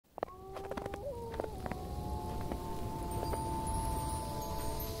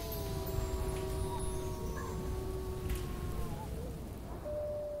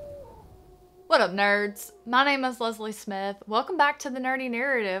What up, nerds? My name is Leslie Smith. Welcome back to the Nerdy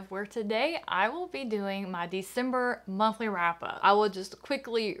Narrative, where today I will be doing my December monthly wrap-up. I will just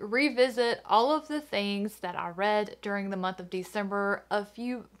quickly revisit all of the things that I read during the month of December, a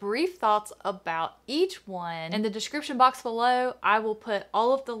few brief thoughts about each one. In the description box below, I will put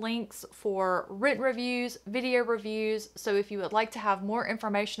all of the links for written reviews, video reviews, so if you would like to have more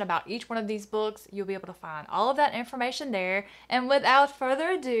information about each one of these books, you'll be able to find all of that information there. And without further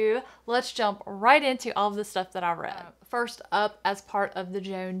ado, let's jump right into all of the stuff that I read. First up, as part of the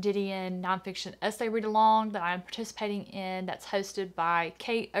Joan Didion nonfiction essay read-along that I am participating in, that's hosted by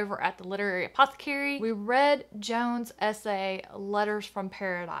Kate over at the Literary Apothecary, we read Joan's essay, Letters from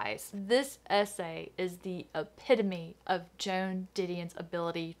Paradise. This essay is the epitome of Joan Didion's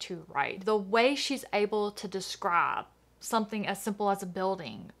ability to write. The way she's able to describe something as simple as a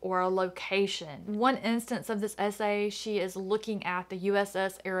building or a location. One instance of this essay, she is looking at the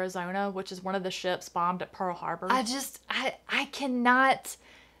USS Arizona, which is one of the ships bombed at Pearl Harbor. I cannot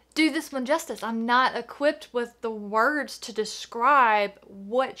do this one justice. I'm not equipped with the words to describe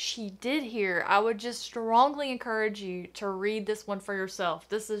what she did here. I would just strongly encourage you to read this one for yourself.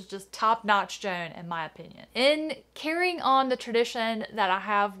 This is just top-notch Joan, in my opinion. In carrying on the tradition that I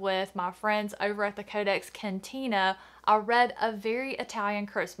have with my friends over at the Codex Cantina, I read A Very Italian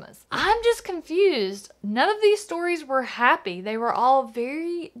Christmas. I'm just confused. None of these stories were happy. They were all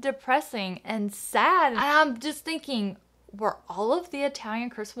very depressing and sad. And I'm just thinking, were all of the Italian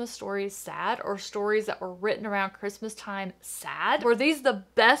Christmas stories sad, or stories that were written around Christmas time sad? Were these the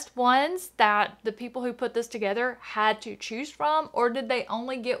best ones that the people who put this together had to choose from, or did they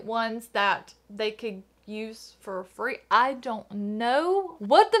only get ones that they could use for free? I don't know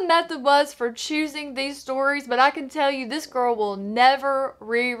what the method was for choosing these stories, but I can tell you this girl will never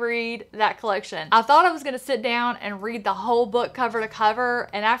reread that collection. I thought I was going to sit down and read the whole book cover to cover,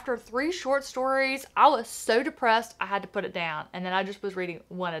 and after 3 short stories, I was so depressed I had to put it down, and then I just was reading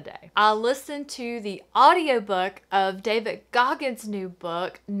one a day. I listened to the audiobook of David Goggins' new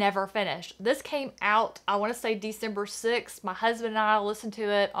book, Never Finished. This came out, I want to say December 6th. My husband and I listened to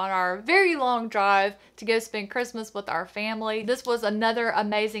it on our very long drive to go spend Christmas with our family. This was another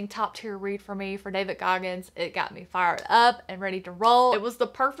amazing top tier read for me for David Goggins. It got me fired up and ready to roll. It was the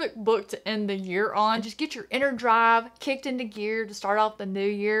perfect book to end the year on. Just get your inner drive kicked into gear to start off the new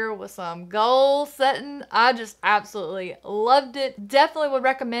year with some goal setting. I just absolutely loved it. Definitely would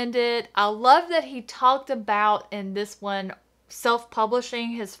recommend it. I love that he talked about in this one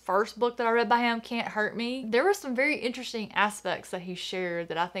self-publishing his first book that I read by him, Can't Hurt Me. There were some very interesting aspects that he shared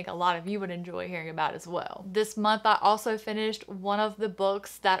that I think a lot of you would enjoy hearing about as well. This month I also finished one of the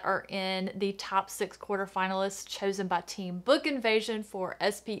books that are in the top 6 quarterfinalists chosen by Team Book Invasion for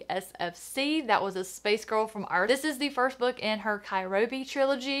SPSFC. That was A Space Girl from Earth. This is the first book in her Kairobi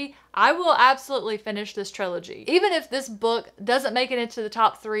trilogy. I will absolutely finish this trilogy. Even if this book doesn't make it into the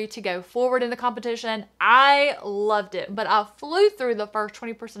top 3 to go forward in the competition, I loved it. But I flew through the first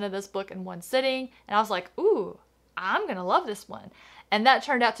 20% of this book in one sitting, and I was like, ooh, I'm gonna love this one. And that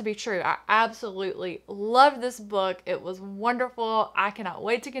turned out to be true. I absolutely loved this book. It was wonderful. I cannot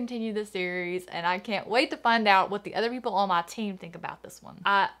wait to continue the series, and I can't wait to find out what the other people on my team think about this one.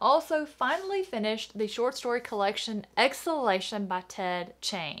 I also finally finished the short story collection Exhalation by Ted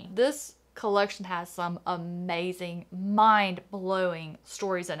Chiang. This collection has some amazing, mind-blowing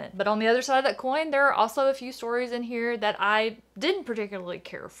stories in it. But on the other side of that coin, there are also a few stories in here that I didn't particularly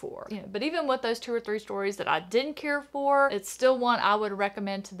care for. But even with those 2 or 3 stories that I didn't care for, it's still one I would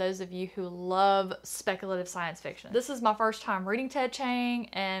recommend to those of you who love speculative science fiction. This is my first time reading Ted Chiang,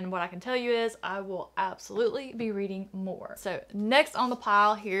 and what I can tell you is I will absolutely be reading more. So next on the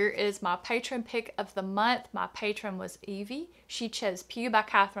pile here is my patron pick of the month. My patron was Evie. She chose Pew by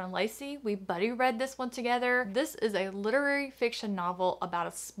Catherine Lacey. We buddy read this one together. This is a literary fiction novel about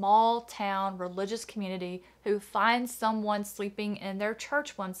a small town religious community who finds someone sleeping in their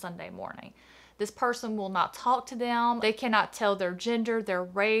church one Sunday morning. This person will not talk to them. They cannot tell their gender, their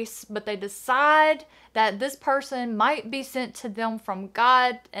race, but they decide that this person might be sent to them from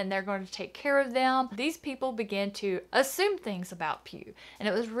God and they're going to take care of them. These people begin to assume things about Pew, and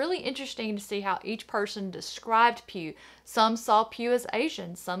it was really interesting to see how each person described Pew. Some saw Pew as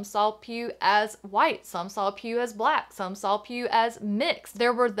Asian, some saw Pew as white, some saw Pew as black, some saw Pew as mixed.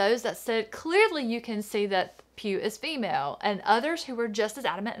 There were those that said clearly you can see that Pew is female, and others who were just as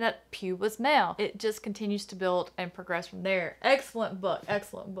adamant that Pew was male. It just continues to build and progress from there. Excellent book,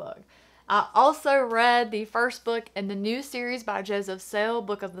 excellent book. I also read the first book in the new series by Joseph Sale,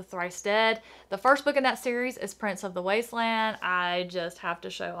 Book of the Thrice Dead. The first book in that series is Prince of the Wasteland. I just have to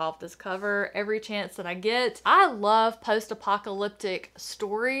show off this cover every chance that I get. I love post-apocalyptic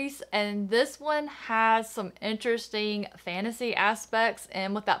stories, and this one has some interesting fantasy aspects,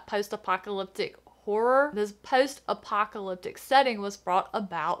 and with that post-apocalyptic horror, this post-apocalyptic setting was brought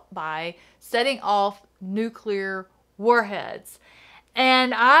about by setting off nuclear warheads.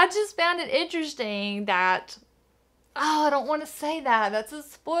 And I just found it interesting that, oh, I don't want to say that. That's a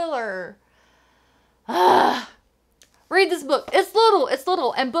spoiler. Read this book. It's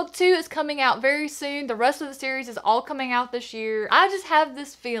little. And book 2 is coming out very soon. The rest of the series is all coming out this year. I just have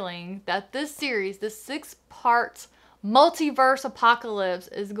this feeling that this series, this 6-part multiverse apocalypse,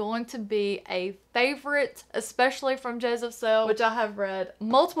 is going to be a favorite, especially from Joseph Sale, which I have read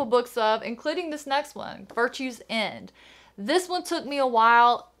multiple books of, including this next one, Virtue's End. This one took me a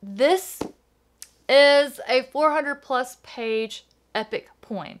while. This is a 400+ page epic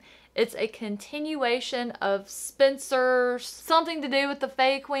poem. It's a continuation of Spenser's something to do with the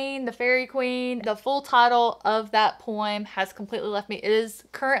Fae Queen, the Fairy Queen. The full title of that poem has completely left me. It is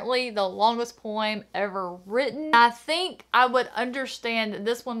currently the longest poem ever written. I think I would understand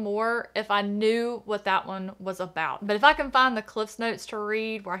this one more if I knew what that one was about. But if I can find the Cliff's Notes to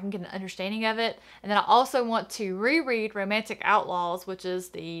read where I can get an understanding of it. And then I also want to reread Romantic Outlaws, which is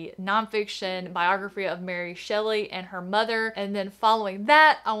the nonfiction biography of Mary Shelley and her mother. And then following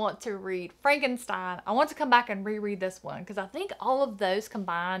that, I want to read Frankenstein. I want to come back and reread this one because I think all of those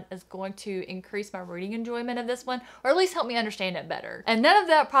combined is going to increase my reading enjoyment of this one, or at least help me understand it better. And none of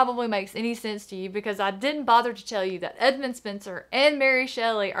that probably makes any sense to you because I didn't bother to tell you that Edmund Spenser and Mary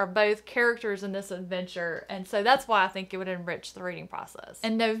Shelley are both characters in this adventure, and so that's why I think it would enrich the reading process.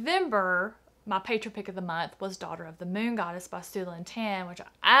 In November, my patron pick of the month was Daughter of the Moon Goddess by Stu Lin Tan, which I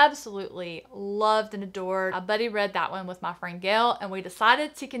absolutely loved and adored. My buddy read that one with my friend Gail, and we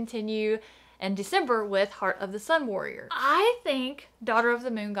decided to continue in December with Heart of the Sun Warrior. I think Daughter of the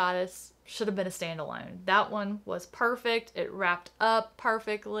Moon Goddess should have been a standalone. That one was perfect. It wrapped up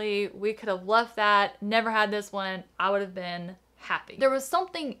perfectly. We could have left that, never had this one. I would have been happy. There was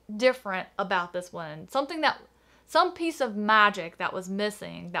something different about this one. Some piece of magic that was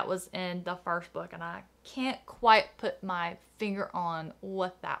missing that was in the first book, and I can't quite put my finger on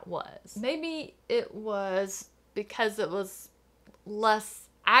what that was. Maybe it was because it was less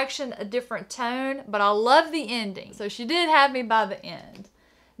action, a different tone, but I love the ending. So she did have me by the end.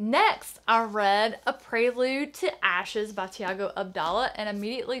 Next, I read A Prelude to Ashes by Tiago Abdallah and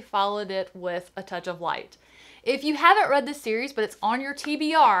immediately followed it with A Touch of Light. If you haven't read this series, but it's on your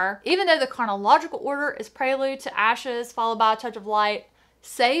TBR, even though the chronological order is Prelude to Ashes followed by A Touch of Light,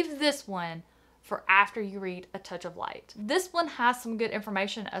 save this one for after you read A Touch of Light. This one has some good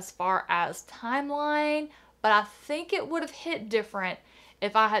information as far as timeline, but I think it would have hit different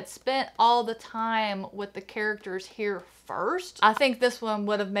if I had spent all the time with the characters here first. I think this one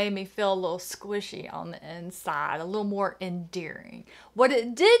would have made me feel a little squishy on the inside, a little more endearing. What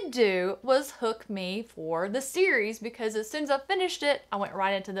it did do was hook me for the series because as soon as I finished it, I went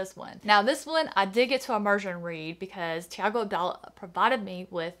right into this one. Now this one, I did get to immersion read because Tiago Abdallah provided me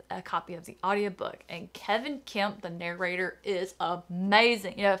with a copy of the audiobook, and Kevin Kemp, the narrator, is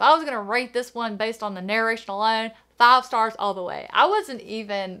amazing. You know, if I was gonna rate this one based on the narration alone, 5 stars all the way. I wasn't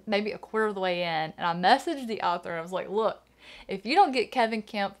even maybe a quarter of the way in, and I messaged the author and I was like, look, if you don't get Kevin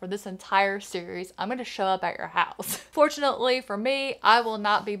Kemp for this entire series, I'm going to show up at your house. Fortunately for me, I will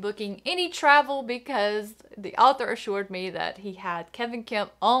not be booking any travel because the author assured me that he had Kevin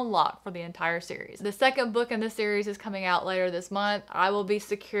Kemp on lock for the entire series. The second book in the series is coming out later this month. I will be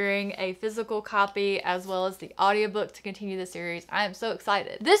securing a physical copy as well as the audiobook to continue the series. I am so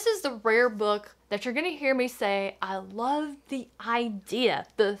excited. This is the rare book that you're gonna hear me say, I love the idea,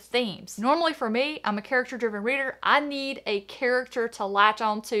 the themes. Normally for me, I'm a character-driven reader. I need a character to latch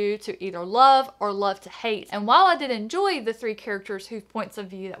onto to either love or love to hate. And while I did enjoy the 3 characters whose points of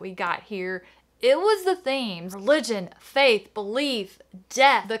view that we got here, it was the themes: religion, faith, belief,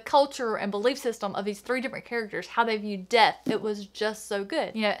 death, the culture and belief system of these 3 different characters, how they view death. It was just so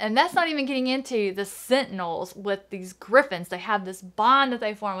good. You know, and that's not even getting into the Sentinels with these Griffins. They have this bond that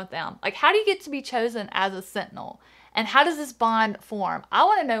they form with them. Like, how do you get to be chosen as a Sentinel? And how does this bond form? I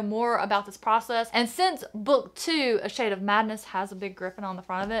want to know more about this process. And since book 2, A Shade of Madness, has a big griffin on the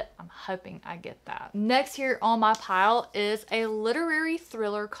front of it, I'm hoping I get that. Next here on my pile is a literary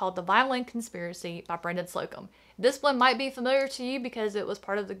thriller called The Violin Conspiracy by Brendan Slocum. This one might be familiar to you because it was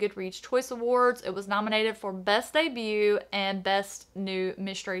part of the Goodreads Choice Awards. It was nominated for Best Debut and Best New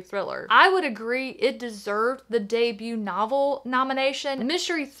Mystery Thriller. I would agree it deserved the debut novel nomination.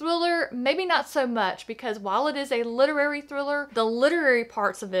 Mystery thriller, maybe not so much, because while it is a literary thriller, the literary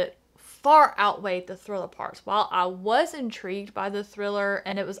parts of it far outweighed the thriller parts. While I was intrigued by the thriller,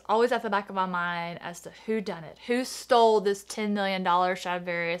 and it was always at the back of my mind as to who done it, who stole this $10 million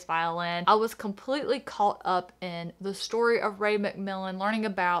Stradivarius violin, I was completely caught up in the story of Ray McMillan, learning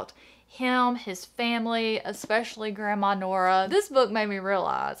about him, his family, especially Grandma Nora. This book made me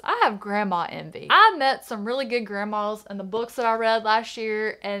realize I have grandma envy. I met some really good grandmas in the books that I read last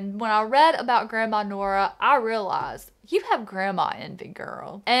year, and when I read about Grandma Nora, I realized you have grandma envy,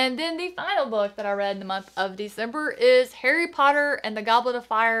 girl. And then the final book that I read in the month of December is Harry Potter and the Goblet of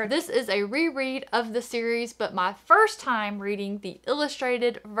Fire. This is a reread of the series, but my first time reading the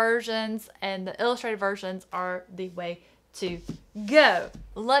illustrated versions, and the illustrated versions are the way to go.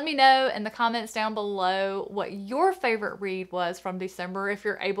 Let me know in the comments down below what your favorite read was from December, if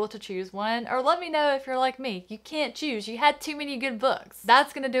you're able to choose one, or let me know if you're like me, you can't choose, you had too many good books.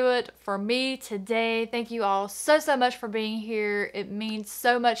 That's gonna do it for me today. Thank you all so much for being here. It means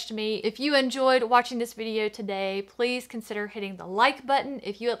so much to me. If you enjoyed watching this video today, please consider hitting the like button.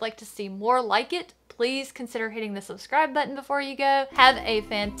 If you would like to see more like it, please consider hitting the subscribe button before you go. Have a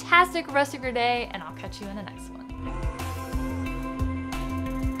fantastic rest of your day, and I'll catch you in the next one.